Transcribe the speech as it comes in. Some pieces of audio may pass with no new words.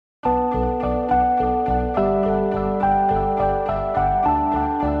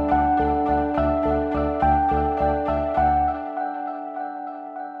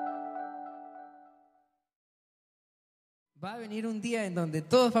venir un día en donde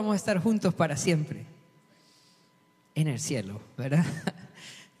todos vamos a estar juntos para siempre, en el cielo, ¿verdad?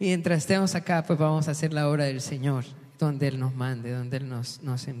 Y mientras estemos acá, pues vamos a hacer la obra del Señor, donde Él nos mande, donde Él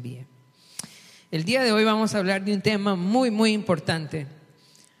nos envíe. El día de hoy vamos a hablar de un tema muy, muy importante.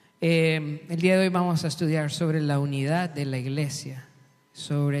 El día de hoy vamos a estudiar sobre la unidad de la iglesia,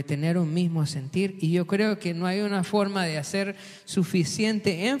 sobre tener un mismo sentir, y yo creo que no hay una forma de hacer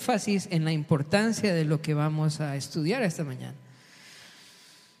suficiente énfasis en la importancia de lo que vamos a estudiar esta mañana.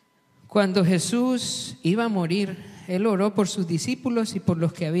 Cuando Jesús iba a morir, Él oró por sus discípulos y por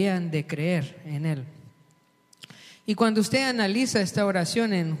los que habían de creer en Él. Y cuando usted analiza esta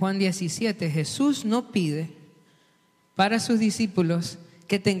oración en Juan 17, Jesús no pide para sus discípulos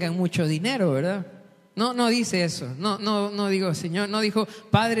que tengan mucho dinero, ¿verdad? No dice eso. No digo, Señor, no dijo,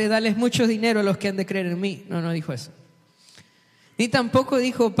 Padre, dales mucho dinero a los que han de creer en mí. No dijo eso. Ni tampoco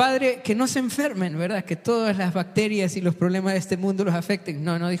dijo, Padre, que no se enfermen, ¿verdad? Que todas las bacterias y los problemas de este mundo los afecten.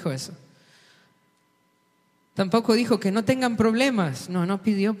 No dijo eso. Tampoco dijo que no tengan problemas. No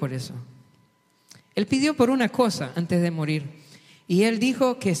pidió por eso. Él pidió por una cosa antes de morir. Y Él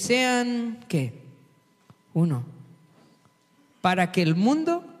dijo que sean, ¿qué? Uno. Para que el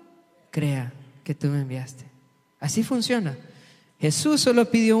mundo crea que tú me enviaste. Así funciona. Jesús solo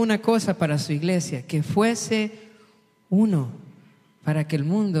pidió una cosa para su iglesia, que fuese uno, para que el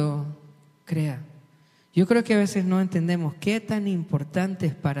mundo crea. Yo creo que a veces no entendemos qué tan importante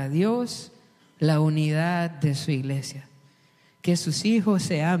es para Dios la unidad de su iglesia. Que sus hijos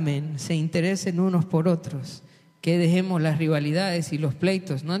se amen, se interesen unos por otros, que dejemos las rivalidades y los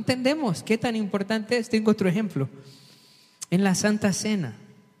pleitos. No entendemos qué tan importante es. Tengo otro ejemplo. En la Santa Cena.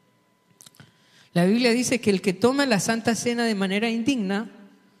 La Biblia dice que el que toma la Santa Cena de manera indigna,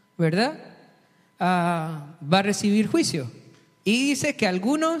 ¿verdad? Va a recibir juicio. Y dice que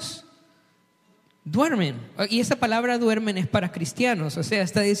algunos duermen. Y esa palabra duermen es para cristianos. O sea,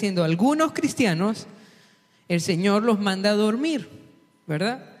 está diciendo algunos cristianos, el Señor los manda a dormir,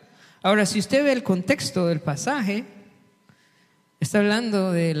 ¿verdad? Ahora, si usted ve el contexto del pasaje, está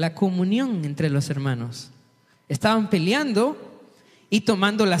hablando de la comunión entre los hermanos. Estaban peleando y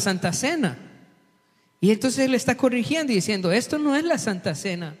tomando la Santa Cena. Y entonces Él está corrigiendo y diciendo, esto no es la Santa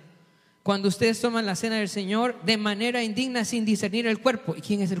Cena. Cuando ustedes toman la cena del Señor de manera indigna, sin discernir el cuerpo. ¿Y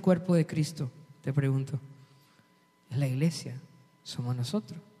quién es el cuerpo de Cristo? Te pregunto. Es la iglesia, somos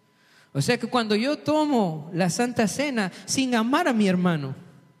nosotros. O sea que cuando yo tomo la Santa Cena sin amar a mi hermano,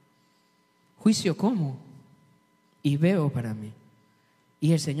 juicio como y veo para mí.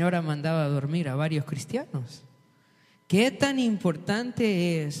 Y el Señor ha mandado a dormir a varios cristianos. ¿Qué tan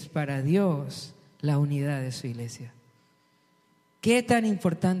importante es para Dios la unidad de su iglesia? ¿Qué tan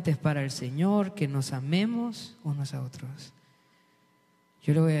importante es para el Señor que nos amemos unos a otros?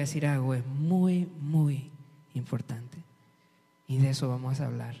 Yo le voy a decir algo, es muy, muy importante. Y de eso vamos a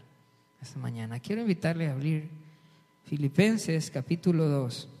hablar esta mañana. Quiero invitarle a abrir Filipenses capítulo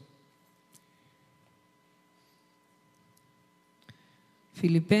 2.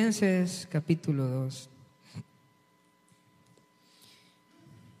 Filipenses capítulo 2.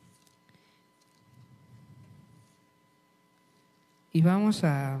 Y vamos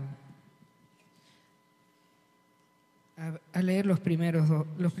a leer los primeros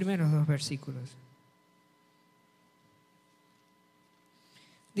dos versículos.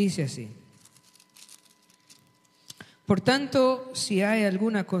 Dice así: Por tanto, si hay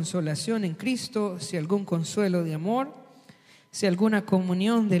alguna consolación en Cristo, si algún consuelo de amor, si alguna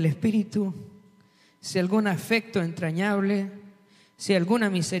comunión del Espíritu, si algún afecto entrañable, si alguna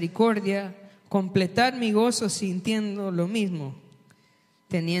misericordia, completad mi gozo sintiendo lo mismo,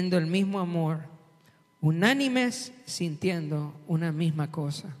 teniendo el mismo amor, unánimes, sintiendo una misma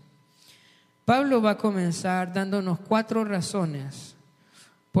cosa. Pablo va a comenzar dándonos 4 razones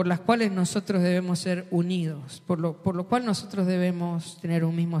por las cuales nosotros debemos ser unidos, por lo cual nosotros debemos tener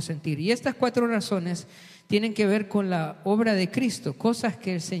un mismo sentir. Y estas 4 razones tienen que ver con la obra de Cristo, cosas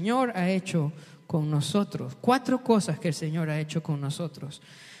que el Señor ha hecho con nosotros. 4 cosas que el Señor ha hecho con nosotros.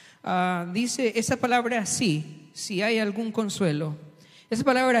 Dice esa palabra sí, si hay algún consuelo. Esa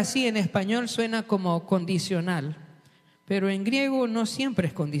palabra sí en español suena como condicional, pero en griego no siempre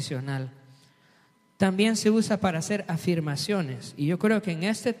es condicional. También se usa para hacer afirmaciones. Y yo creo que en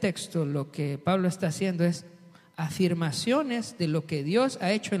este texto lo que Pablo está haciendo es afirmaciones de lo que Dios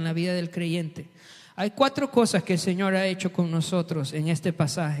ha hecho en la vida del creyente. Hay 4 cosas que el Señor ha hecho con nosotros en este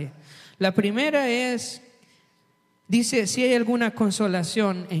pasaje. La primera es, dice, si hay alguna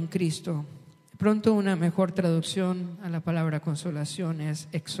consolación en Cristo. Pronto una mejor traducción a la palabra consolación es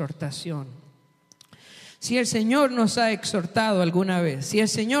exhortación. Si el Señor nos ha exhortado alguna vez, si el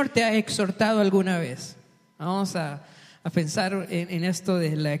Señor te ha exhortado alguna vez, vamos a a pensar en esto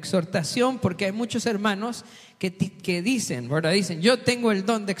de la exhortación, porque hay muchos hermanos que dicen, ¿verdad? Dicen, yo tengo el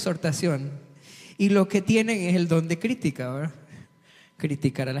don de exhortación, y lo que tienen es el don de crítica, ¿verdad?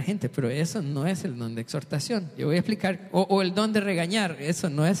 Criticar a la gente, pero eso no es el don de exhortación. Yo voy a explicar, o el don de regañar, eso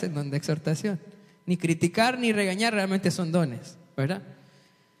no es el don de exhortación. Ni criticar ni regañar realmente son dones, ¿verdad?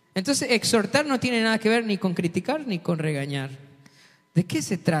 Entonces, exhortar no tiene nada que ver ni con criticar ni con regañar. ¿De qué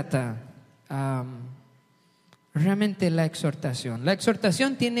se trata realmente la exhortación? La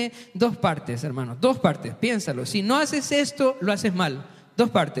exhortación tiene dos partes, hermanos, dos partes, piénsalo. Si no haces esto, lo haces mal. Dos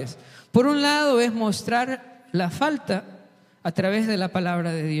partes. Por un lado es mostrar la falta a través de la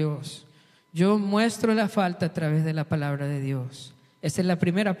palabra de Dios. Yo muestro la falta a través de la palabra de Dios. Esa es la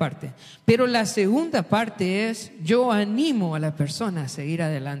primera parte. Pero la segunda parte es, yo animo a la persona a seguir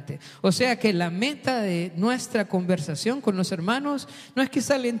adelante. O sea que la meta de nuestra conversación con los hermanos no es que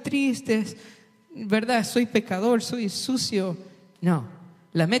salen tristes, ¿verdad? Soy pecador, soy sucio. No,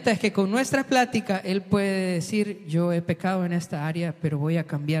 la meta es que con nuestra plática él puede decir, yo he pecado en esta área, pero voy a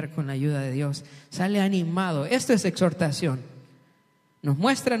cambiar con la ayuda de Dios. Sale animado. Esto es exhortación. Nos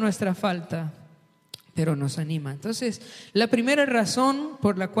muestra nuestra falta, pero nos anima. Entonces, la primera razón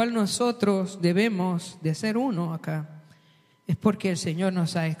por la cual nosotros debemos de ser uno acá es porque el Señor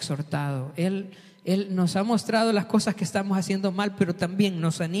nos ha exhortado. Él nos ha mostrado las cosas que estamos haciendo mal, pero también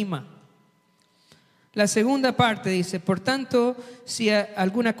nos anima. La segunda parte dice, por tanto, si hay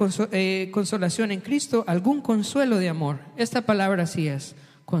alguna consolación en Cristo, algún consuelo de amor. Esta palabra sí es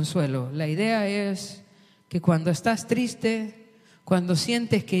consuelo. La idea es que cuando estás triste, cuando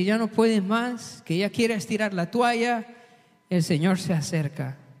sientes que ya no puedes más, que ya quieres tirar la toalla, el Señor se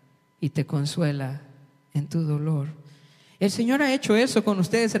acerca y te consuela en tu dolor. ¿El Señor ha hecho eso con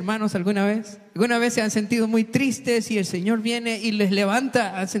ustedes, hermanos, alguna vez? ¿Alguna vez se han sentido muy tristes y el Señor viene y les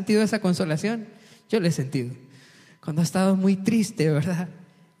levanta? ¿Han sentido esa consolación? Yo lo he sentido. Cuando he estado muy triste, ¿verdad?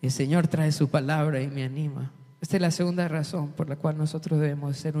 El Señor trae su palabra y me anima. Esta es la segunda razón por la cual nosotros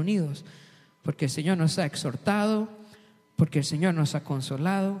debemos ser unidos. Porque el Señor nos ha exhortado, porque el Señor nos ha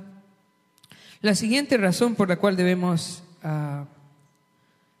consolado. La siguiente razón por la cual debemos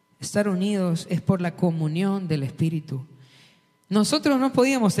estar unidos es por la comunión del Espíritu. Nosotros no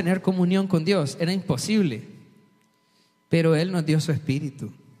podíamos tener comunión con Dios, era imposible, pero Él nos dio su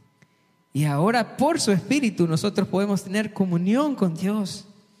Espíritu. Y ahora por su Espíritu nosotros podemos tener comunión con Dios.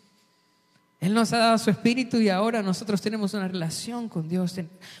 Él nos ha dado su Espíritu y ahora nosotros tenemos una relación con Dios.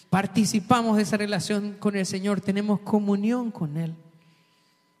 Participamos de esa relación con el Señor. Tenemos comunión con Él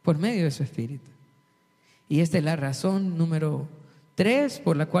por medio de su Espíritu. Y esta es la razón número 3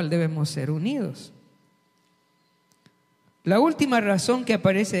 por la cual debemos ser unidos. La última razón que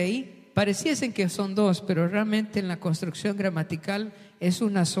aparece ahí, pareciesen que son dos, pero realmente en la construcción gramatical es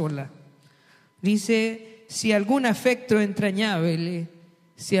una sola. Dice, si algún afecto entrañable,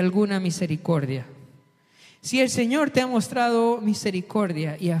 si alguna misericordia. Si el Señor te ha mostrado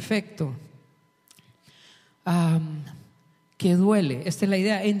misericordia y afecto, que duele, esta es la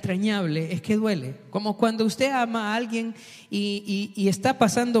idea entrañable, es que duele. Como cuando usted ama a alguien y está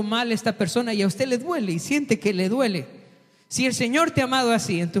pasando mal esta persona y a usted le duele y siente que le duele. Si el Señor te ha amado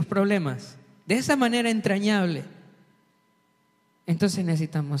así en tus problemas, de esa manera entrañable, entonces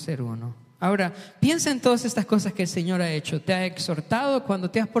necesitamos ser uno. Ahora, piensa en todas estas cosas que el Señor ha hecho. Te ha exhortado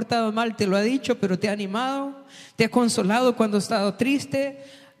cuando te has portado mal, te lo ha dicho, pero te ha animado. Te ha consolado cuando has estado triste.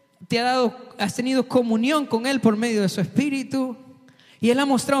 Has tenido comunión con Él por medio de su Espíritu. Y Él ha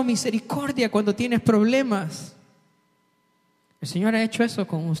mostrado misericordia cuando tienes problemas. ¿El Señor ha hecho eso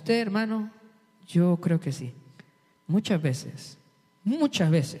con usted, hermano? Yo creo que sí. Muchas veces.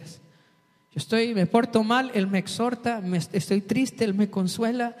 Muchas veces. Me porto mal, Él me exhorta, estoy triste, Él me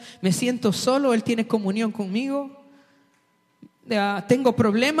consuela, me siento solo, Él tiene comunión conmigo, tengo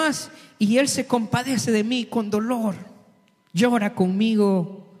problemas y Él se compadece de mí con dolor, llora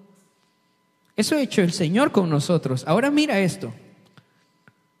conmigo. Eso ha hecho el Señor con nosotros. Ahora mira esto.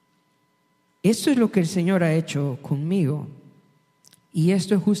 Esto es lo que el Señor ha hecho conmigo y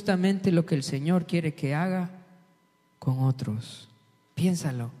esto es justamente lo que el Señor quiere que haga con otros.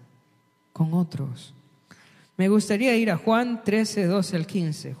 Piénsalo. Con otros. Me gustaría ir a Juan 13, 12 al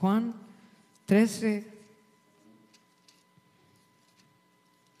 15. Juan 13.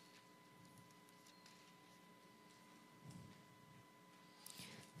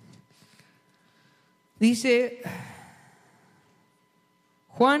 Dice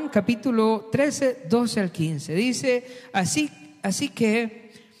Juan capítulo 13, 12 al 15. Dice, así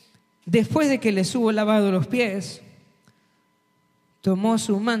que después de que les hubo lavado los pies, tomó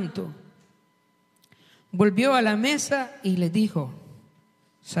su manto, volvió a la mesa y les dijo,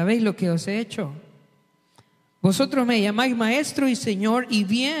 ¿sabéis lo que os he hecho? Vosotros me llamáis maestro y señor, y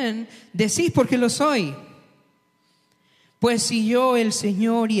bien decís porque lo soy. Pues si yo, el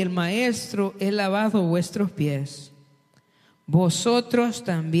Señor y el maestro, he lavado vuestros pies, vosotros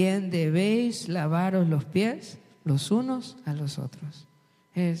también debéis lavaros los pies los unos a los otros.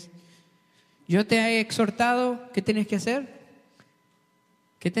 Yo te he exhortado, ¿qué tienes que hacer?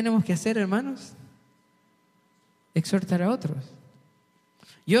 ¿Qué tenemos que hacer, hermanos? Exhortar a otros.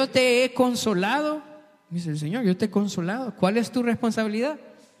 Yo te he consolado, dice el Señor, yo te he consolado. ¿Cuál es tu responsabilidad?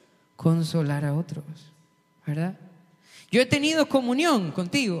 Consolar a otros, ¿verdad? Yo he tenido comunión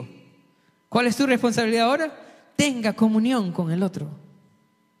contigo. ¿Cuál es tu responsabilidad ahora? Tenga comunión con el otro.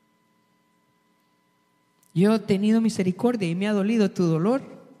 Yo he tenido misericordia y me ha dolido tu dolor.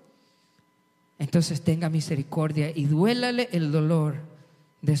 Entonces tenga misericordia y duélale el dolor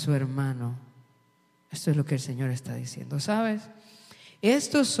de su hermano. Esto es lo que el Señor está diciendo, ¿sabes?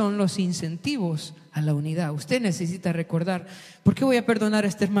 Estos son los incentivos a la unidad. Usted necesita recordar, ¿por qué voy a perdonar a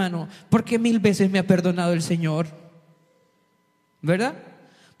este hermano? Porque 1000 veces me ha perdonado el Señor, ¿verdad?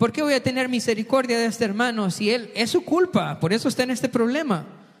 ¿Por qué voy a tener misericordia de este hermano si él es su culpa? Por eso está en este problema.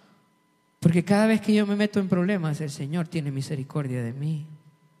 Porque cada vez que yo me meto en problemas, el Señor tiene misericordia de mí.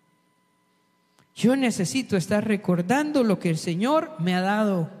 Yo necesito estar recordando lo que el Señor me ha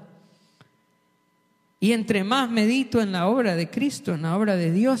dado. Y entre más medito en la obra de Cristo, en la obra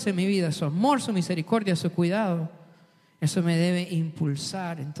de Dios en mi vida, su amor, su misericordia, su cuidado, eso me debe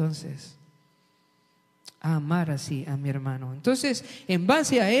impulsar entonces a amar así a mi hermano. Entonces, en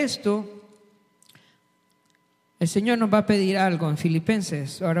base a esto, el Señor nos va a pedir algo en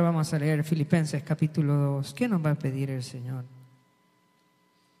Filipenses. Ahora vamos a leer Filipenses capítulo 2. ¿Qué nos va a pedir el Señor?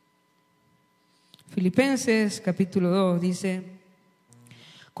 Filipenses capítulo 2 dice: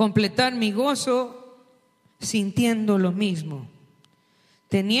 completar mi gozo sintiendo lo mismo,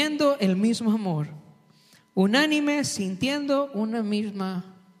 teniendo el mismo amor, unánime, sintiendo una misma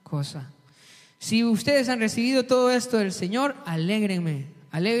cosa. Si ustedes han recibido todo esto del Señor, alégrenme.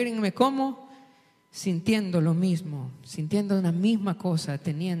 Alégrenme ¿cómo? Sintiendo lo mismo, sintiendo una misma cosa,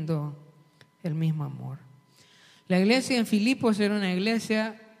 teniendo el mismo amor. La iglesia en Filipos era una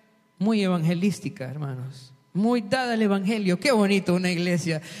iglesia muy evangelística, hermanos, muy dada al evangelio. Qué bonito una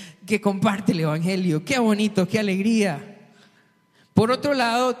iglesia que comparte el evangelio, qué bonito, qué alegría. Por otro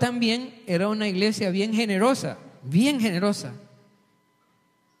lado, también era una iglesia bien generosa, bien generosa.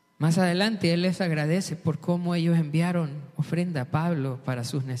 Más adelante Él les agradece por cómo ellos enviaron ofrenda a Pablo para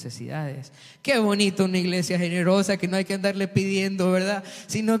sus necesidades. Qué bonito una iglesia generosa que no hay que andarle pidiendo, ¿verdad?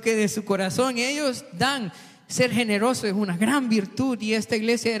 Sino que de su corazón ellos dan. Ser generoso es una gran virtud y esta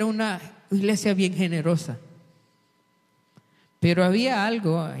iglesia era una iglesia bien generosa. Pero había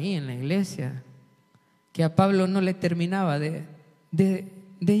algo ahí en la iglesia que a Pablo no le terminaba de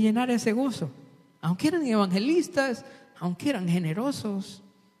llenar ese gozo. Aunque eran evangelistas, aunque eran generosos,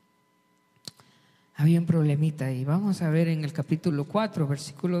 había un problemita ahí. Vamos a ver en el capítulo 4,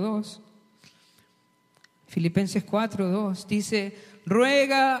 versículo 2. Filipenses 4, 2 dice: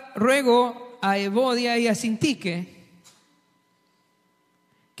 ruego a Evodia y a Sintique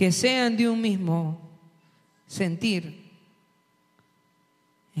que sean de un mismo sentir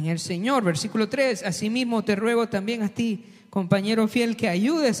en el Señor. Versículo 3: asimismo te ruego también a ti, compañero fiel, que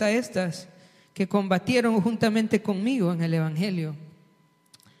ayudes a estas que combatieron juntamente conmigo en el evangelio,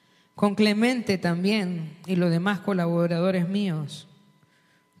 con Clemente también y los demás colaboradores míos,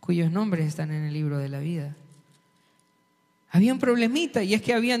 cuyos nombres están en el libro de la vida. Había un problemita, y es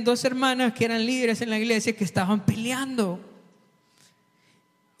que habían 2 hermanas que eran líderes en la iglesia que estaban peleando.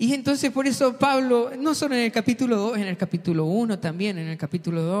 Y entonces por eso Pablo, no solo en el capítulo 2, en el capítulo 1 también, en el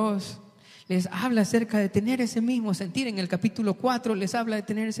capítulo 2, les habla acerca de tener ese mismo sentir. En el capítulo 4 les habla de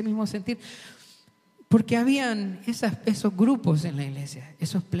tener ese mismo sentir. Porque habían esos grupos en la iglesia,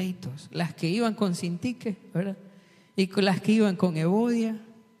 esos pleitos, las que iban con Sintique, ¿verdad? Y con las que iban con Evodia.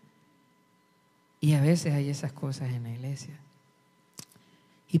 Y a veces hay esas cosas en la iglesia.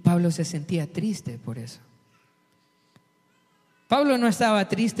 Y Pablo se sentía triste por eso. Pablo no estaba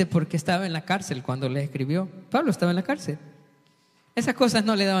triste porque estaba en la cárcel cuando le escribió. Pablo estaba en la cárcel. Esas cosas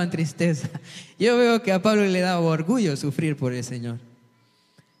no le daban tristeza. Yo veo que a Pablo le daba orgullo sufrir por el Señor.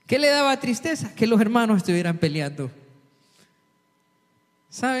 ¿Qué le daba tristeza? Que los hermanos estuvieran peleando.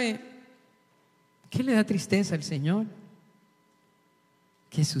 ¿Sabe qué le da tristeza al Señor?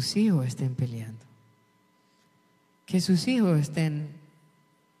 Que sus hijos estén peleando. Que sus hijos estén,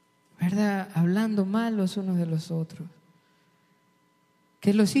 ¿verdad?, hablando mal los unos de los otros.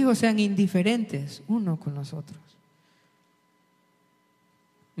 Que los hijos sean indiferentes unos con los otros.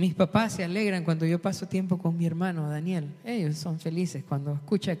 Mis papás se alegran cuando yo paso tiempo con mi hermano Daniel. Ellos son felices. Cuando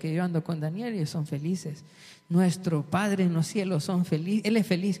escuchan que yo ando con Daniel, ellos son felices. Nuestro Padre en los cielos son felices. Él es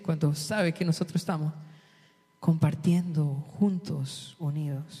feliz cuando sabe que nosotros estamos compartiendo juntos,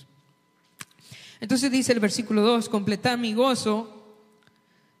 unidos. Entonces dice el versículo 2, completad mi gozo,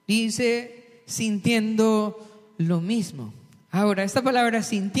 dice, sintiendo lo mismo. Ahora, esta palabra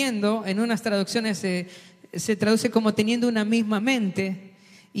sintiendo, en unas traducciones se traduce como teniendo una misma mente,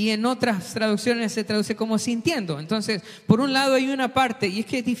 y en otras traducciones se traduce como sintiendo. Entonces, por un lado hay una parte, y es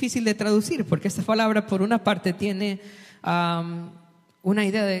que es difícil de traducir, porque esta palabra por una parte tiene una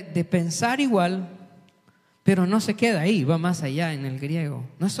idea de pensar igual, pero no se queda ahí, va más allá en el griego.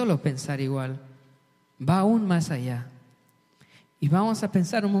 No es solo pensar igual, va aún más allá. Y vamos a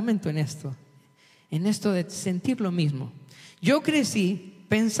pensar un momento en esto de sentir lo mismo. Yo crecí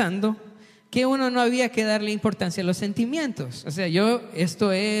pensando que uno no había que darle importancia a los sentimientos. O sea, yo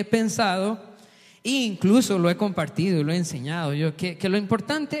esto he pensado e incluso lo he compartido y lo he enseñado. Que lo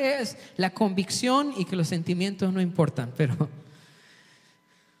importante es la convicción y que los sentimientos no importan. Pero,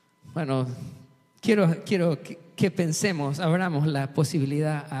 bueno, quiero que pensemos, abramos la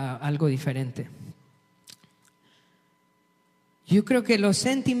posibilidad a algo diferente. Yo creo que los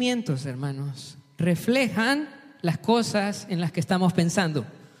sentimientos, hermanos, reflejan las cosas en las que estamos pensando.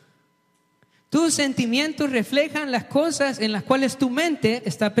 Tus sentimientos reflejan las cosas en las cuales tu mente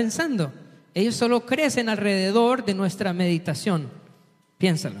está pensando. Ellos solo crecen alrededor de nuestra meditación.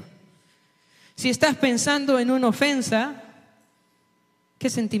 Piénsalo. Si estás pensando en una ofensa, ¿qué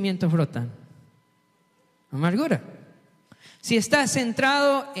sentimientos brotan? Amargura. Si estás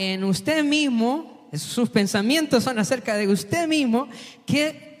centrado en usted mismo, sus pensamientos son acerca de usted mismo,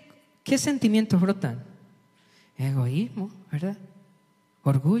 ¿qué sentimientos brotan? Egoísmo, ¿verdad?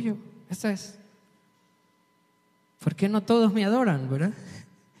 Orgullo, eso es. ¿Por qué no todos me adoran, verdad?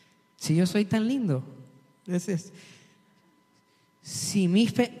 Si yo soy tan lindo. Entonces,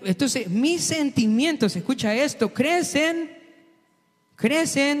 mis sentimientos, escucha esto, crecen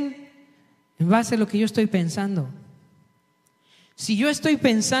en base a lo que yo estoy pensando. Si yo estoy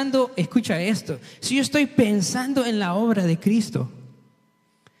pensando, escucha esto, si yo estoy pensando en la obra de Cristo,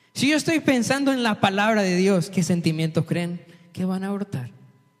 si yo estoy pensando en la palabra de Dios, ¿qué sentimientos creen que van a brotar?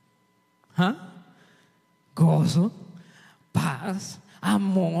 Gozo, paz,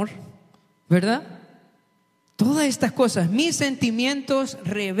 amor, ¿verdad? Todas estas cosas, mis sentimientos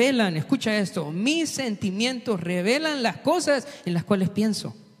revelan, escucha esto, mis sentimientos revelan las cosas en las cuales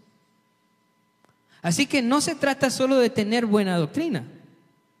pienso. Así que no se trata solo de tener buena doctrina,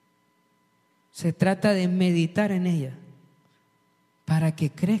 se trata de meditar en ella para que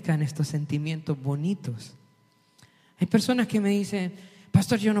crezcan estos sentimientos bonitos. Hay personas que me dicen,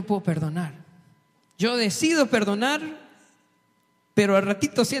 pastor, yo no puedo perdonar. Yo decido perdonar, pero al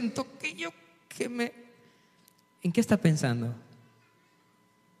ratito siento ¿En qué está pensando?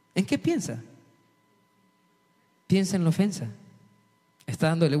 ¿En qué piensa? Piensa en la ofensa. Está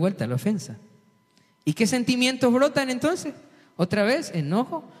dándole vuelta a la ofensa. ¿Y qué sentimientos brotan entonces? Otra vez,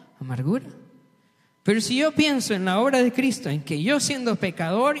 enojo, amargura. Pero si yo pienso en la obra de Cristo, en que yo siendo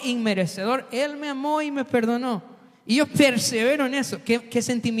pecador, inmerecedor, Él me amó y me perdonó, y yo persevero en eso, ¿qué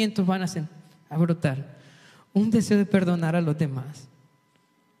sentimientos van a brotar? Un deseo de perdonar a los demás,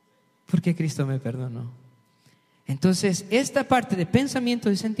 porque Cristo me perdonó. Entonces, esta parte de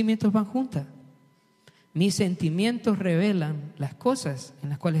pensamientos y sentimientos van juntas. Mis sentimientos revelan las cosas en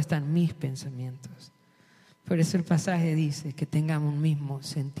las cuales están mis pensamientos. Por eso el pasaje dice que tengamos un mismo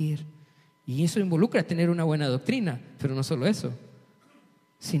sentir. Y eso involucra tener una buena doctrina, pero no solo eso,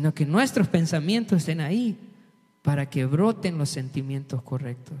 sino que nuestros pensamientos estén ahí para que broten los sentimientos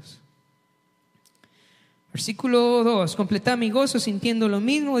correctos. Versículo 2, completad mi gozo sintiendo lo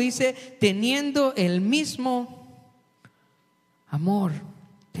mismo, dice, teniendo el mismo amor,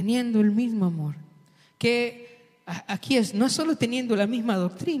 teniendo el mismo amor. Que aquí no es solo teniendo la misma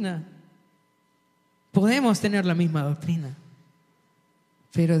doctrina, podemos tener la misma doctrina,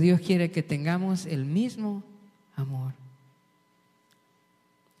 pero Dios quiere que tengamos el mismo amor.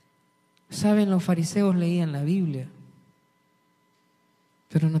 Saben, los fariseos leían la Biblia,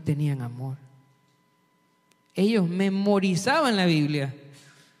 pero no tenían amor. Ellos memorizaban la Biblia.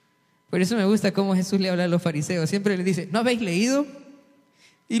 Por eso me gusta cómo Jesús le habla a los fariseos. Siempre les dice, ¿no habéis leído?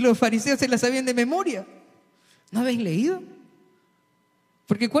 Y los fariseos se la sabían de memoria. ¿No habéis leído?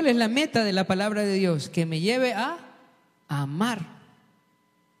 Porque ¿cuál es la meta de la palabra de Dios? Que me lleve a amar.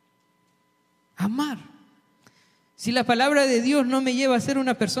 Amar. Si la palabra de Dios no me lleva a ser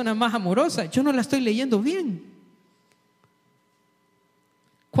una persona más amorosa, yo no la estoy leyendo bien.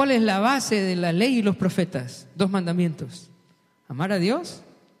 ¿Cuál es la base de la ley y los profetas? 2 mandamientos. Amar a Dios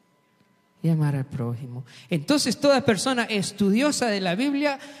y amar al prójimo. Entonces, toda persona estudiosa de la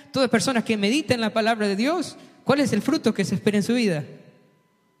Biblia, toda persona que medita en la palabra de Dios, ¿cuál es el fruto que se espera en su vida?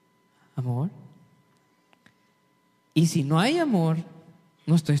 Amor. Y si no hay amor,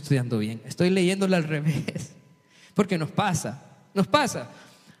 no estoy estudiando bien, estoy leyéndolo al revés. Porque nos pasa.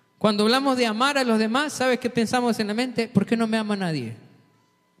 Cuando hablamos de amar a los demás, ¿sabes qué pensamos en la mente? ¿Por qué no me ama nadie?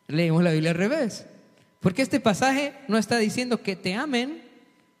 Leemos la Biblia al revés. Porque este pasaje no está diciendo que te amen.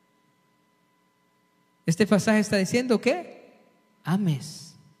 Este pasaje está diciendo que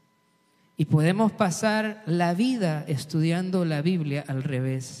ames. Y podemos pasar la vida estudiando la Biblia al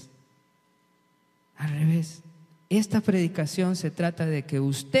revés. Al revés. Esta predicación se trata de que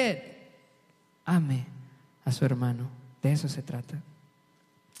usted ame a su hermano. De eso se trata.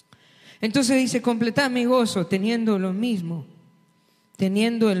 Entonces dice, completad mi gozo teniendo lo mismo,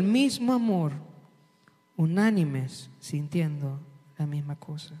 teniendo el mismo amor, unánimes, sintiendo la misma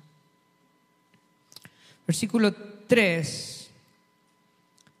cosa. Versículo 3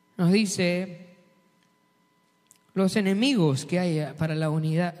 nos dice los enemigos que hay para la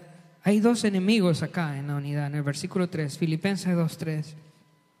unidad. Hay dos enemigos acá en la unidad, en el versículo 3, Filipenses 2:3.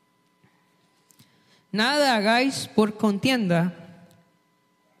 Nada hagáis por contienda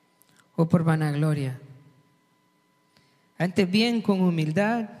o por vanagloria. Antes bien con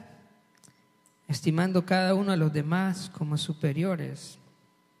humildad, estimando cada uno a los demás como superiores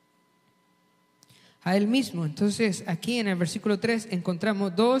a él mismo. Entonces, aquí en el versículo 3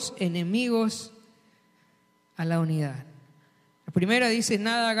 encontramos dos enemigos a la unidad. La primera dice,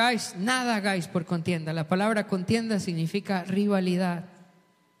 nada hagáis por contienda. La palabra contienda significa rivalidad,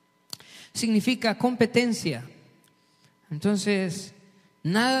 significa competencia. Entonces,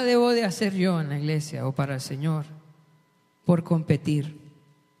 nada debo de hacer yo en la iglesia o para el Señor por competir.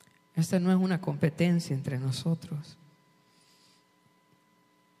 Esta no es una competencia entre nosotros.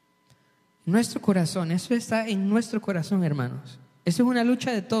 Nuestro corazón, eso está en nuestro corazón, hermanos. Eso es una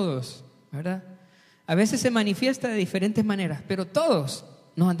lucha de todos, ¿verdad? A veces se manifiesta de diferentes maneras, pero todos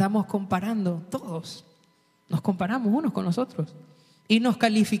nos andamos comparando, todos nos comparamos unos con los otros y nos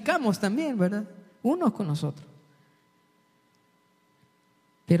calificamos también, ¿verdad? Unos con los otros.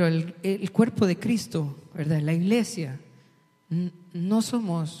 Pero el cuerpo de Cristo, ¿verdad? La iglesia, no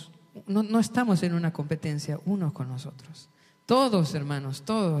estamos en una competencia unos con los otros. Todos, hermanos,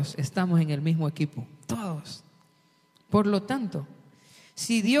 todos estamos en el mismo equipo, todos. Por lo tanto,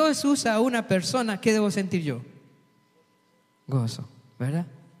 si Dios usa a una persona, ¿qué debo sentir yo? Gozo, ¿verdad?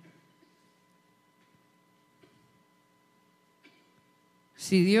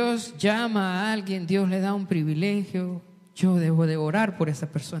 Si Dios llama a alguien, Dios le da un privilegio, yo debo de orar por esa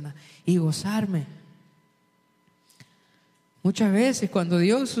persona y gozarme. Muchas veces cuando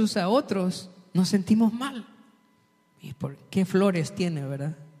Dios usa a otros, nos sentimos mal. ¿Y por qué flores tiene,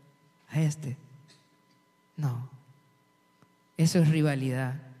 verdad? A este. No. Eso es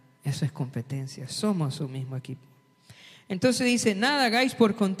rivalidad, eso es competencia. Somos un mismo equipo. Entonces dice, nada hagáis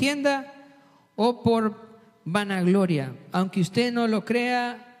por contienda o por vanagloria. Aunque usted no lo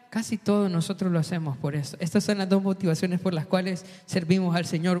crea, casi todos nosotros lo hacemos por eso. Estas son las dos motivaciones por las cuales servimos al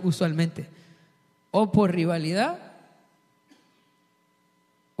Señor usualmente. O por rivalidad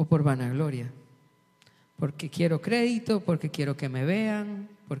o por vanagloria. Porque quiero crédito, porque quiero que me vean,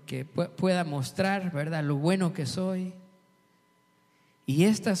 porque pueda mostrar, ¿verdad?, lo bueno que soy. Y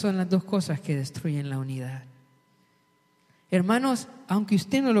estas son las dos cosas que destruyen la unidad. Hermanos, aunque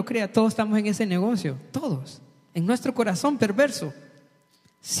usted no lo crea, todos estamos en ese negocio, todos. En nuestro corazón perverso,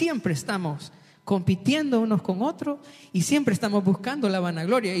 siempre estamos compitiendo unos con otros y siempre estamos buscando la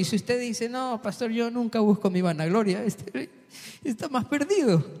vanagloria. Y si usted dice, no, pastor, yo nunca busco mi vanagloria, está más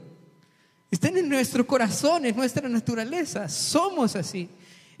perdido. Están en nuestro corazón, en nuestra naturaleza. Somos así.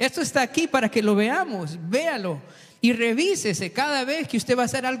 Esto está aquí para que lo veamos. Véalo y revísese cada vez que usted va a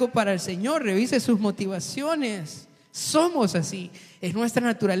hacer algo para el Señor. Revise sus motivaciones. Somos así. Es nuestra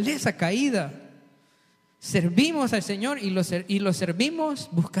naturaleza caída. Servimos al Señor y lo servimos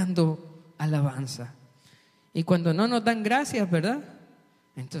buscando alabanza. Y cuando no nos dan gracias, ¿verdad?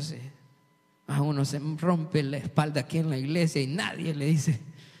 Entonces a uno se rompe la espalda aquí en la iglesia y nadie le dice,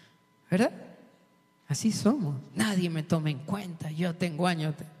 ¿verdad? Así somos. Nadie me toma en cuenta. Yo tengo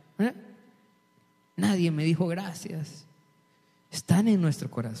años, ¿verdad? Nadie me dijo gracias. Están en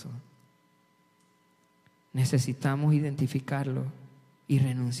nuestro corazón. Necesitamos identificarlo y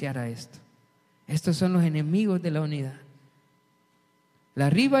renunciar a esto. Estos son los enemigos de la unidad: la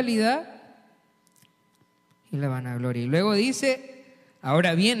rivalidad y la vanagloria. Y luego dice,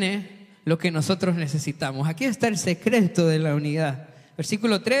 ahora viene lo que nosotros necesitamos. Aquí está el secreto de la unidad.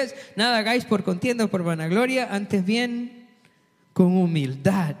 Versículo 3, nada hagáis por contienda o por vanagloria, antes bien con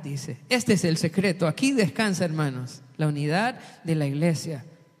humildad, dice. Este es el secreto. Aquí descansa, hermanos, la unidad de la iglesia.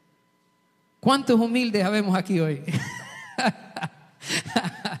 ¿Cuántos humildes habemos aquí hoy?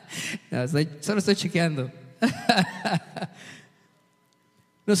 No, solo estoy chequeando.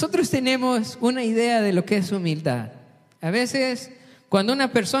 Nosotros tenemos una idea de lo que es humildad. A veces, cuando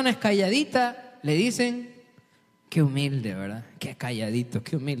una persona es calladita, le dicen, qué humilde, ¿verdad? Qué calladito,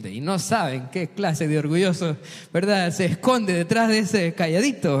 qué humilde. Y no saben qué clase de orgulloso, ¿verdad? Se esconde detrás de ese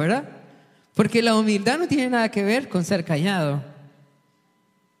calladito, ¿verdad? Porque la humildad no tiene nada que ver con ser callado.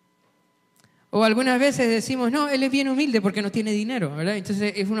 O algunas veces decimos, no, él es bien humilde porque no tiene dinero, ¿verdad?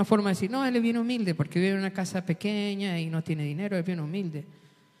 Entonces es una forma de decir, no, él es bien humilde porque vive en una casa pequeña y no tiene dinero, es bien humilde.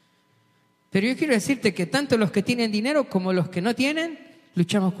 Pero yo quiero decirte que tanto los que tienen dinero como los que no tienen,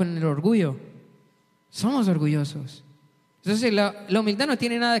 luchamos con el orgullo. Somos orgullosos. Entonces la humildad no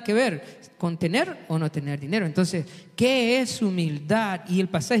tiene nada que ver con tener o no tener dinero. Entonces, ¿qué es humildad? Y el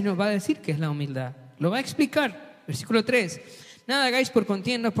pasaje nos va a decir qué es la humildad. Lo va a explicar. Versículo 3. Nada hagáis por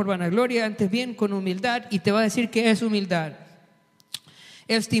contiendas, por vanagloria, antes bien con humildad. Y te va a decir qué es humildad.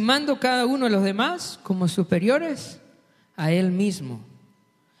 Estimando cada uno a los demás como superiores a él mismo.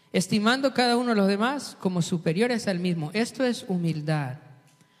 Estimando cada uno a los demás como superiores al mismo. Esto es humildad.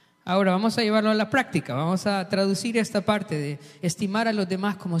 Ahora vamos a llevarlo a la práctica. Vamos a traducir esta parte de estimar a los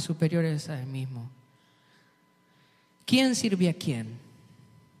demás como superiores a él mismo. ¿Quién sirve a quién?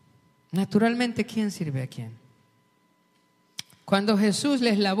 Naturalmente, ¿quién sirve a quién? Cuando Jesús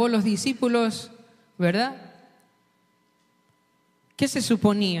les lavó los discípulos, ¿verdad? ¿Qué se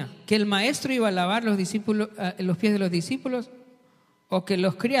suponía? ¿Que el maestro iba a lavar los pies de los discípulos? ¿O que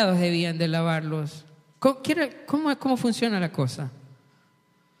los criados debían de lavarlos? ¿Cómo funciona la cosa?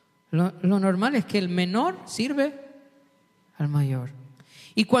 Lo normal es que el menor sirve al mayor.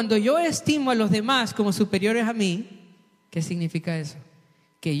 Y cuando yo estimo a los demás como superiores a mí, ¿qué significa eso?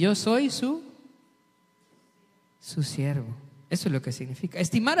 Que yo soy su siervo. Eso es lo que significa.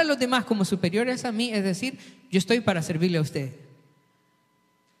 Estimar a los demás como superiores a mí es decir, yo estoy para servirle a usted.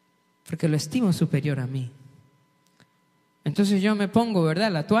 Porque lo estimo superior a mí. Entonces yo me pongo,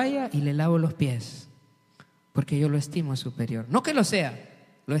 ¿verdad?, la toalla y le lavo los pies. Porque yo lo estimo superior. No que lo sea.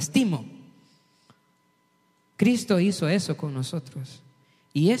 Lo estimo. Cristo hizo eso con nosotros.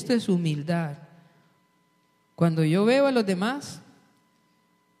 Y esto es humildad. Cuando yo veo a los demás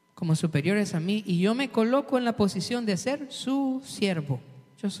como superiores a mí y yo me coloco en la posición de ser su siervo.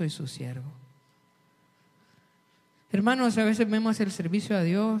 Yo soy su siervo. Hermanos, a veces vemos el servicio a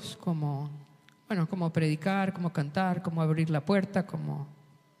Dios como predicar, como cantar, como abrir la puerta, como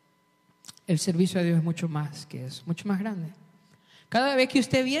el servicio a Dios es mucho más que eso, mucho más grande. Cada vez que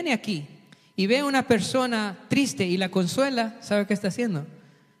usted viene aquí y ve a una persona triste y la consuela, ¿sabe qué está haciendo?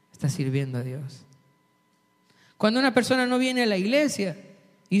 Está sirviendo a Dios. Cuando una persona no viene a la iglesia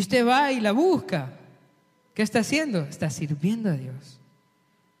y usted va y la busca, ¿qué está haciendo? Está sirviendo a Dios.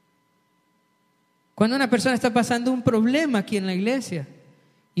 Cuando una persona está pasando un problema aquí en la iglesia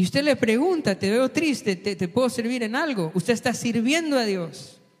y usted le pregunta, te veo triste, ¿te puedo servir en algo? Usted está sirviendo a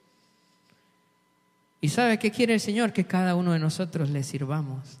Dios. ¿Y sabe qué quiere el Señor? Que cada uno de nosotros le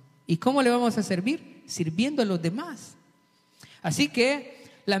sirvamos. ¿Y cómo le vamos a servir? Sirviendo a los demás. Así que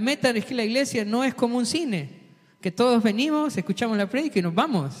la meta de la iglesia no es como un cine, que todos venimos, escuchamos la prédica y nos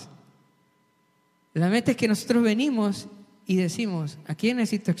vamos. La meta es que nosotros venimos y decimos, ¿a quién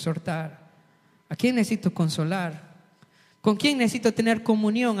necesito exhortar? ¿A quién necesito consolar? ¿Con quién necesito tener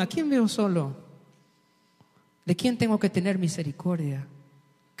comunión? ¿A quién veo solo? ¿De quién tengo que tener misericordia?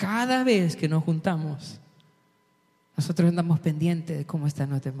 Cada vez que nos juntamos, nosotros andamos pendientes de cómo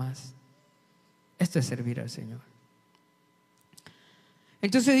están los demás. Esto es servir al Señor.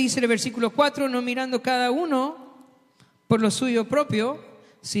 Entonces dice el versículo 4, no mirando cada uno por lo suyo propio,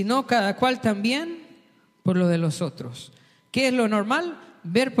 sino cada cual también por lo de los otros. ¿Qué es lo normal?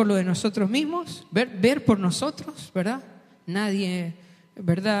 Ver por lo de nosotros mismos, ver por nosotros, ¿verdad? Nadie,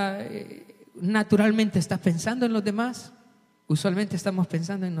 ¿verdad? Naturalmente está pensando en los demás. Usualmente estamos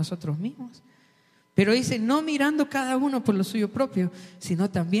pensando en nosotros mismos. Pero dice, no mirando cada uno por lo suyo propio, sino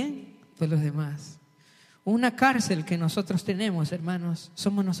también por los demás. Una cárcel que nosotros tenemos, hermanos,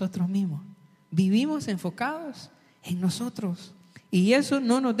 somos nosotros mismos. Vivimos enfocados en nosotros y eso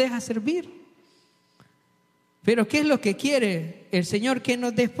no nos deja servir. Pero ¿qué es lo que quiere el Señor? Que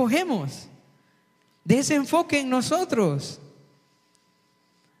nos despojemos de ese enfoque en nosotros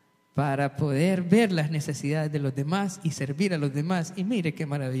para poder ver las necesidades de los demás y servir a los demás. Y mire qué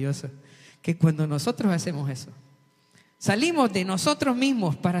maravilloso, que cuando nosotros hacemos eso, salimos de nosotros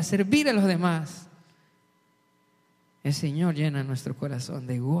mismos para servir a los demás, el Señor llena nuestro corazón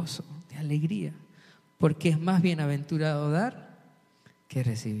de gozo, de alegría, porque es más bienaventurado dar que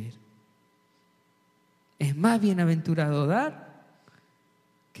recibir. Es más bienaventurado dar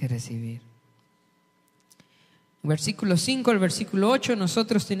que recibir. Versículo 5 al versículo 8,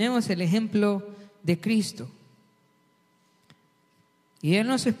 nosotros tenemos el ejemplo de Cristo. Y Él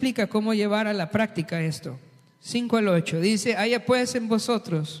nos explica cómo llevar a la práctica esto. 5 al 8, dice: haya pues en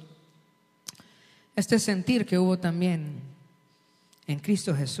vosotros este sentir que hubo también en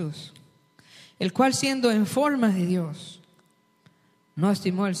Cristo Jesús, el cual siendo en forma de Dios, no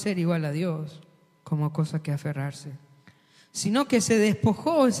estimó el ser igual a Dios como cosa que aferrarse, sino que se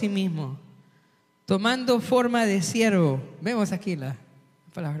despojó de sí mismo, tomando forma de siervo. Vemos aquí la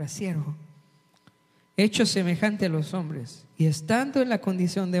palabra siervo, hecho semejante a los hombres, y estando en la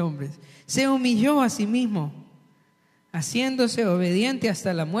condición de hombres, se humilló a sí mismo, haciéndose obediente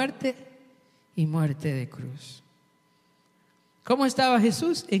hasta la muerte y muerte de cruz. ¿Cómo estaba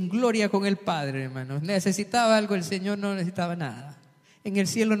Jesús? En gloria con el Padre, hermanos. ¿Necesitaba algo el Señor? No necesitaba nada. En el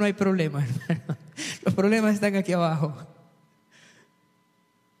cielo no hay problemas, hermanos. Los problemas están aquí abajo.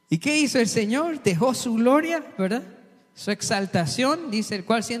 ¿Y qué hizo el Señor? Dejó su gloria, ¿verdad? Su exaltación, dice, el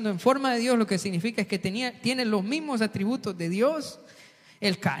cual siendo en forma de Dios, lo que significa es que tiene los mismos atributos de Dios,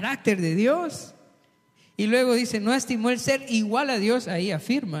 el carácter de Dios. Y luego dice, no estimó el ser igual a Dios. Ahí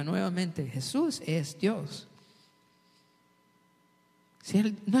afirma nuevamente, Jesús es Dios. Si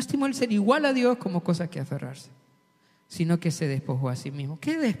Él no estimó el ser igual a Dios como cosa que aferrarse, sino que se despojó a sí mismo.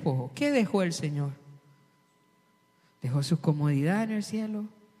 ¿Qué despojó? ¿Qué dejó el Señor? Dejó su comodidad en el cielo,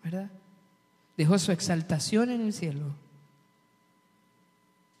 ¿verdad? Dejó su exaltación en el cielo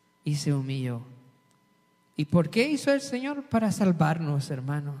y se humilló. ¿Y por qué hizo el Señor? Para salvarnos,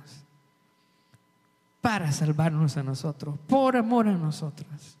 hermanos. Para salvarnos a nosotros, por amor a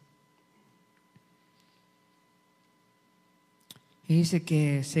nosotros. Y dice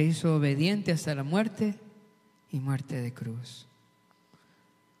que se hizo obediente hasta la muerte y muerte de cruz.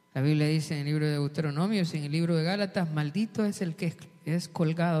 La Biblia dice en el libro de Deuteronomio y en el libro de Gálatas, maldito es el que es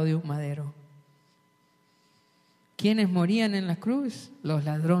colgado de un madero. ¿Quiénes morían en la cruz? Los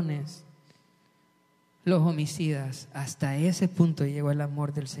ladrones, los homicidas. Hasta ese punto llegó el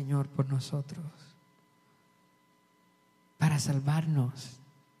amor del Señor por nosotros, para salvarnos.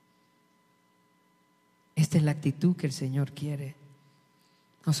 Esta es la actitud que el Señor quiere.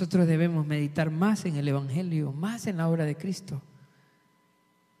 Nosotros debemos meditar más en el Evangelio, más en la obra de Cristo,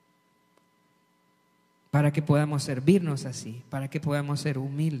 para que podamos servirnos así, para que podamos ser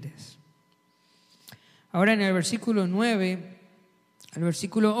humildes. Ahora en el versículo 9 al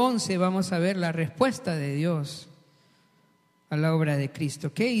versículo 11 vamos a ver la respuesta de Dios a la obra de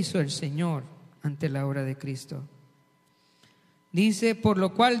Cristo. ¿Qué hizo el Señor ante la obra de Cristo? Dice, por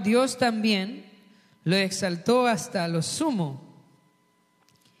lo cual Dios también lo exaltó hasta lo sumo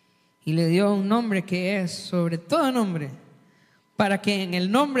y le dio un nombre que es sobre todo nombre, para que en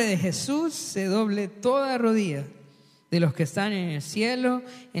el nombre de Jesús se doble toda rodilla de los que están en el cielo,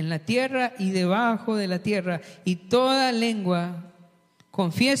 en la tierra y debajo de la tierra, y toda lengua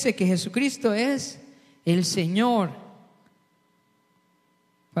confiese que Jesucristo es el Señor,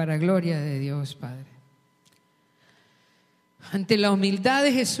 para gloria de Dios Padre. Ante la humildad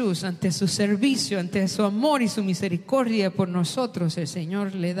de Jesús, ante su servicio, ante su amor y su misericordia por nosotros, el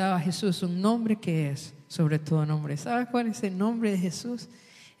Señor le da a Jesús un nombre que es sobre todo nombre. ¿Sabes cuál es el nombre de Jesús?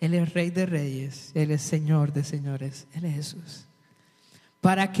 Él es Rey de Reyes, Él es Señor de Señores, Él es Jesús.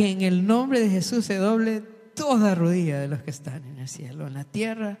 Para que en el nombre de Jesús se doble toda rodilla de los que están en el cielo, en la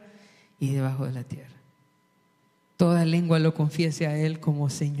tierra y debajo de la tierra. Toda lengua lo confiese a Él como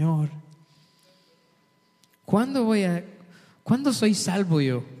Señor. ¿Cuándo soy salvo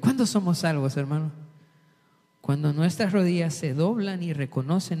yo? ¿Cuándo somos salvos, hermano? Cuando nuestras rodillas se doblan y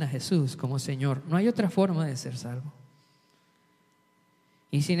reconocen a Jesús como Señor. No hay otra forma de ser salvo.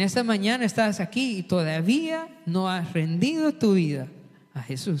 Y si en esta mañana estás aquí y todavía no has rendido tu vida a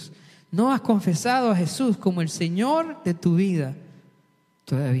Jesús, no has confesado a Jesús como el Señor de tu vida,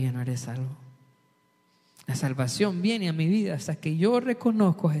 todavía no eres salvo. La salvación viene a mi vida hasta que yo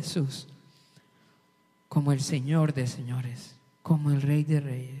reconozco a Jesús como el Señor de señores, como el Rey de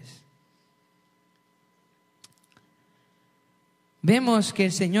reyes. Vemos que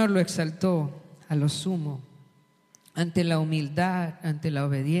el Señor lo exaltó a lo sumo, ante la humildad, ante la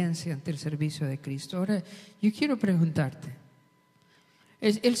obediencia, ante el servicio de Cristo. Ahora, yo quiero preguntarte,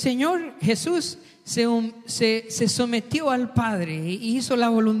 el Señor Jesús se sometió al Padre y hizo la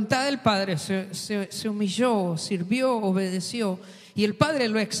voluntad del Padre, se humilló, sirvió, obedeció, y el Padre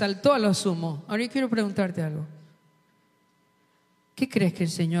lo exaltó a lo sumo. Ahora yo quiero preguntarte algo. ¿Qué crees que el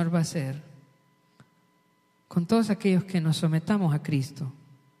Señor va a hacer con todos aquellos que nos sometamos a Cristo?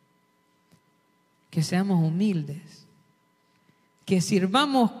 Que seamos humildes, que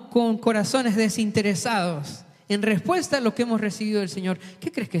sirvamos con corazones desinteresados en respuesta a lo que hemos recibido del Señor,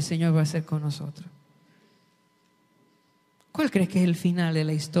 ¿qué crees que el Señor va a hacer con nosotros? ¿Cuál crees que es el final de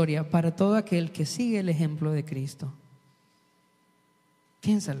la historia para todo aquel que sigue el ejemplo de Cristo?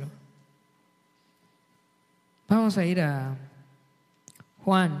 Piénsalo. Vamos a ir a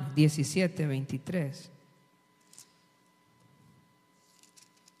Juan 17, 23.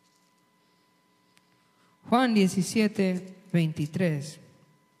 Juan 17, 23.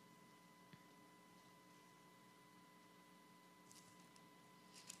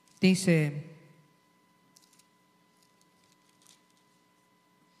 Dice: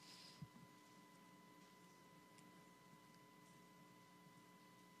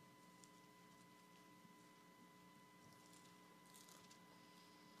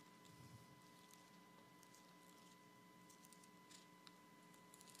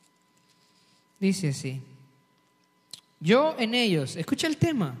 dice así: yo en ellos, escucha el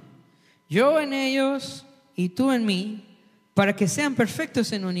tema, yo en ellos y tú en mí, para que sean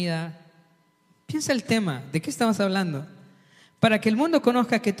perfectos en unidad. Piensa el tema, ¿de qué estamos hablando? Para que el mundo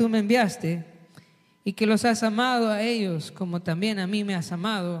conozca que tú me enviaste y que los has amado a ellos como también a mí me has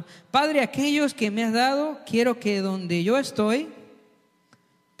amado. Padre, aquellos que me has dado, quiero que donde yo estoy,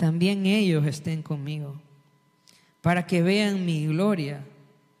 también ellos estén conmigo, para que vean mi gloria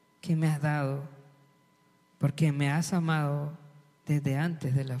que me has dado, porque me has amado desde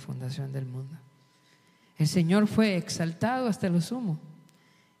antes de la fundación del mundo. El Señor fue exaltado hasta lo sumo.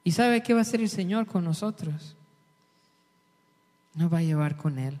 ¿Y sabe qué va a hacer el Señor con nosotros? Nos va a llevar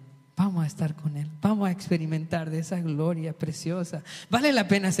con Él. Vamos a estar con Él. Vamos a experimentar de esa gloria preciosa. ¿Vale la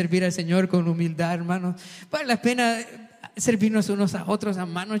pena servir al Señor con humildad, hermanos? ¿Vale la pena servirnos unos a otros a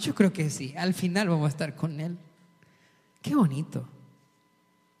manos? Yo creo que sí. Al final vamos a estar con Él. Qué bonito.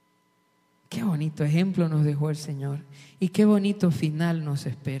 Qué bonito ejemplo nos dejó el Señor. Y qué bonito final nos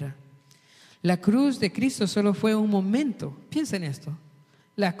espera. La cruz de Cristo solo fue un momento. Piensa en esto.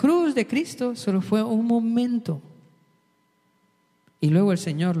 La cruz de Cristo solo fue un momento. Y luego el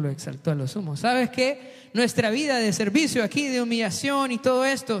Señor lo exaltó a lo sumo. ¿Sabes qué? Nuestra vida de servicio aquí, de humillación y todo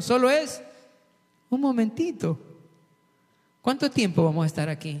esto, solo es un momentito. ¿Cuánto tiempo vamos a estar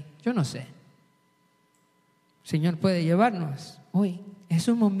aquí? Yo no sé. El Señor puede llevarnos hoy. Es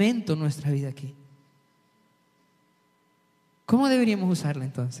un momento nuestra vida aquí. ¿Cómo deberíamos usarla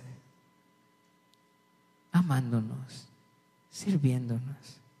entonces? Amándonos, sirviéndonos,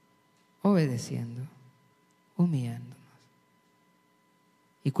 obedeciendo, humillándonos.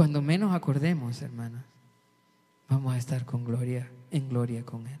 Y cuando menos acordemos, hermanos, vamos a estar con gloria, en gloria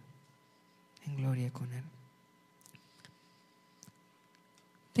con Él. En gloria con Él.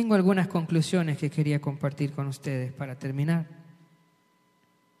 Tengo algunas conclusiones que quería compartir con ustedes para terminar.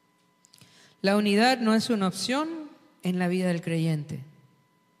 La unidad no es una opción en la vida del creyente.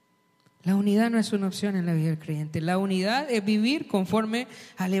 La unidad no es una opción en la vida del creyente. La unidad es vivir conforme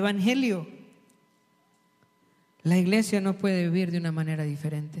al Evangelio. La iglesia no puede vivir de una manera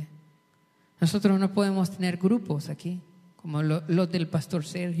diferente. Nosotros no podemos tener grupos aquí, como los del pastor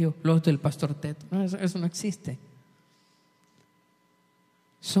Sergio, los del pastor Teto. No, eso no existe.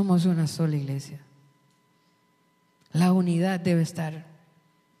 Somos una sola iglesia. La unidad debe estar.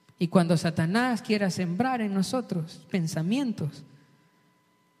 Y cuando Satanás quiera sembrar en nosotros pensamientos,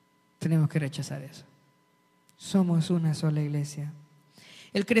 tenemos que rechazar eso. Somos una sola iglesia.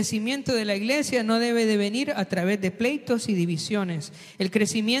 El crecimiento de la iglesia no debe de venir a través de pleitos y divisiones. El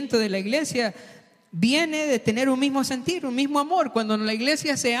crecimiento de la iglesia viene de tener un mismo sentir, un mismo amor. Cuando la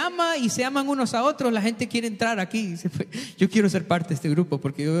iglesia se ama y se aman unos a otros, la gente quiere entrar aquí. Yo quiero ser parte de este grupo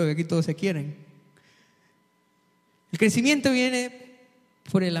porque yo veo que aquí todos se quieren. El crecimiento viene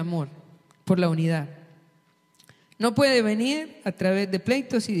por el amor, por la unidad. No puede venir a través de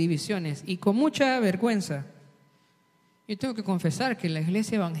pleitos y divisiones. Y con mucha vergüenza, yo tengo que confesar que la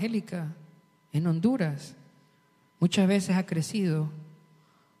iglesia evangélica en Honduras muchas veces ha crecido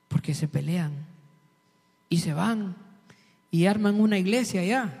porque se pelean y se van y arman una iglesia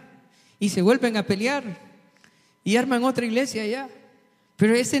allá y se vuelven a pelear y arman otra iglesia allá.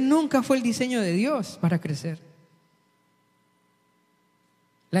 Pero ese nunca fue el diseño de Dios para crecer.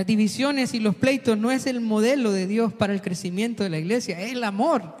 Las divisiones y los pleitos no es el modelo de Dios para el crecimiento de la iglesia, es el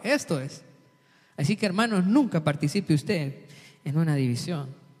amor, esto es. Así que hermanos, nunca participe usted en una división.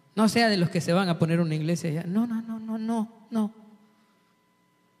 No sea de los que se van a poner una iglesia allá. No.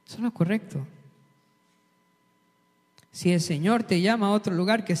 Eso no es correcto. Si el Señor te llama a otro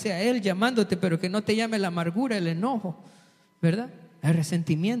lugar, que sea Él llamándote, pero que no te llame la amargura, el enojo, ¿verdad? El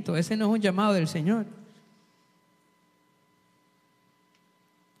resentimiento, ese no es un llamado del Señor.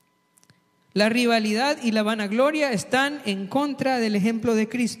 La rivalidad y la vanagloria están en contra del ejemplo de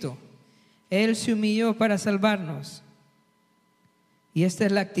Cristo. Él se humilló para salvarnos. Y esta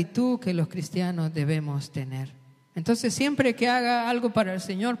es la actitud que los cristianos debemos tener. Entonces, siempre que haga algo para el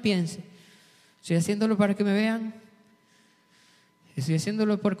Señor, piense: ¿estoy haciéndolo para que me vean? ¿Estoy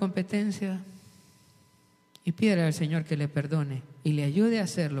haciéndolo por competencia? Y pídale al Señor que le perdone y le ayude a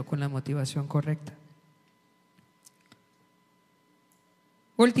hacerlo con la motivación correcta.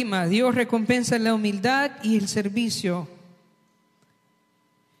 Última, Dios recompensa la humildad y el servicio.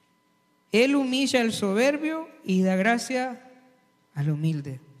 Él humilla al soberbio y da gracia al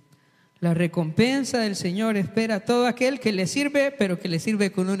humilde. La recompensa del Señor espera a todo aquel que le sirve, pero que le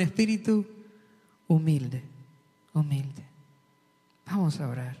sirve con un espíritu humilde. Humilde. Vamos a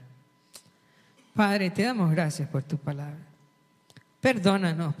orar. Padre, te damos gracias por tu palabra.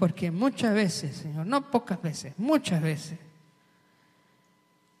 Perdónanos porque muchas veces, Señor, no pocas veces, muchas veces,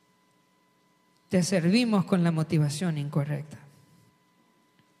 te servimos con la motivación incorrecta.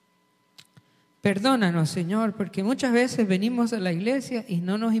 Perdónanos, Señor, porque muchas veces venimos a la iglesia y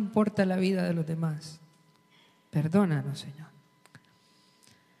no nos importa la vida de los demás. Perdónanos, Señor.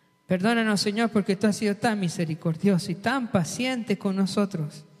 Perdónanos, Señor, porque tú has sido tan misericordioso y tan paciente con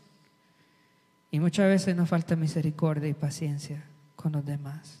nosotros. Y muchas veces nos falta misericordia y paciencia con los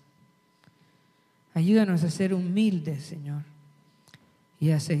demás. Ayúdanos a ser humildes, Señor,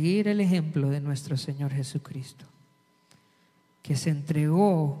 y a seguir el ejemplo de nuestro Señor Jesucristo, que se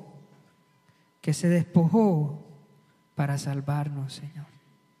entregó, que se despojó para salvarnos, Señor.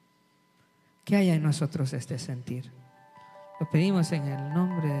 Que haya en nosotros este sentir. Lo pedimos en el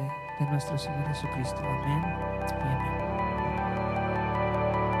nombre de nuestro Señor Jesucristo. Amén y amén.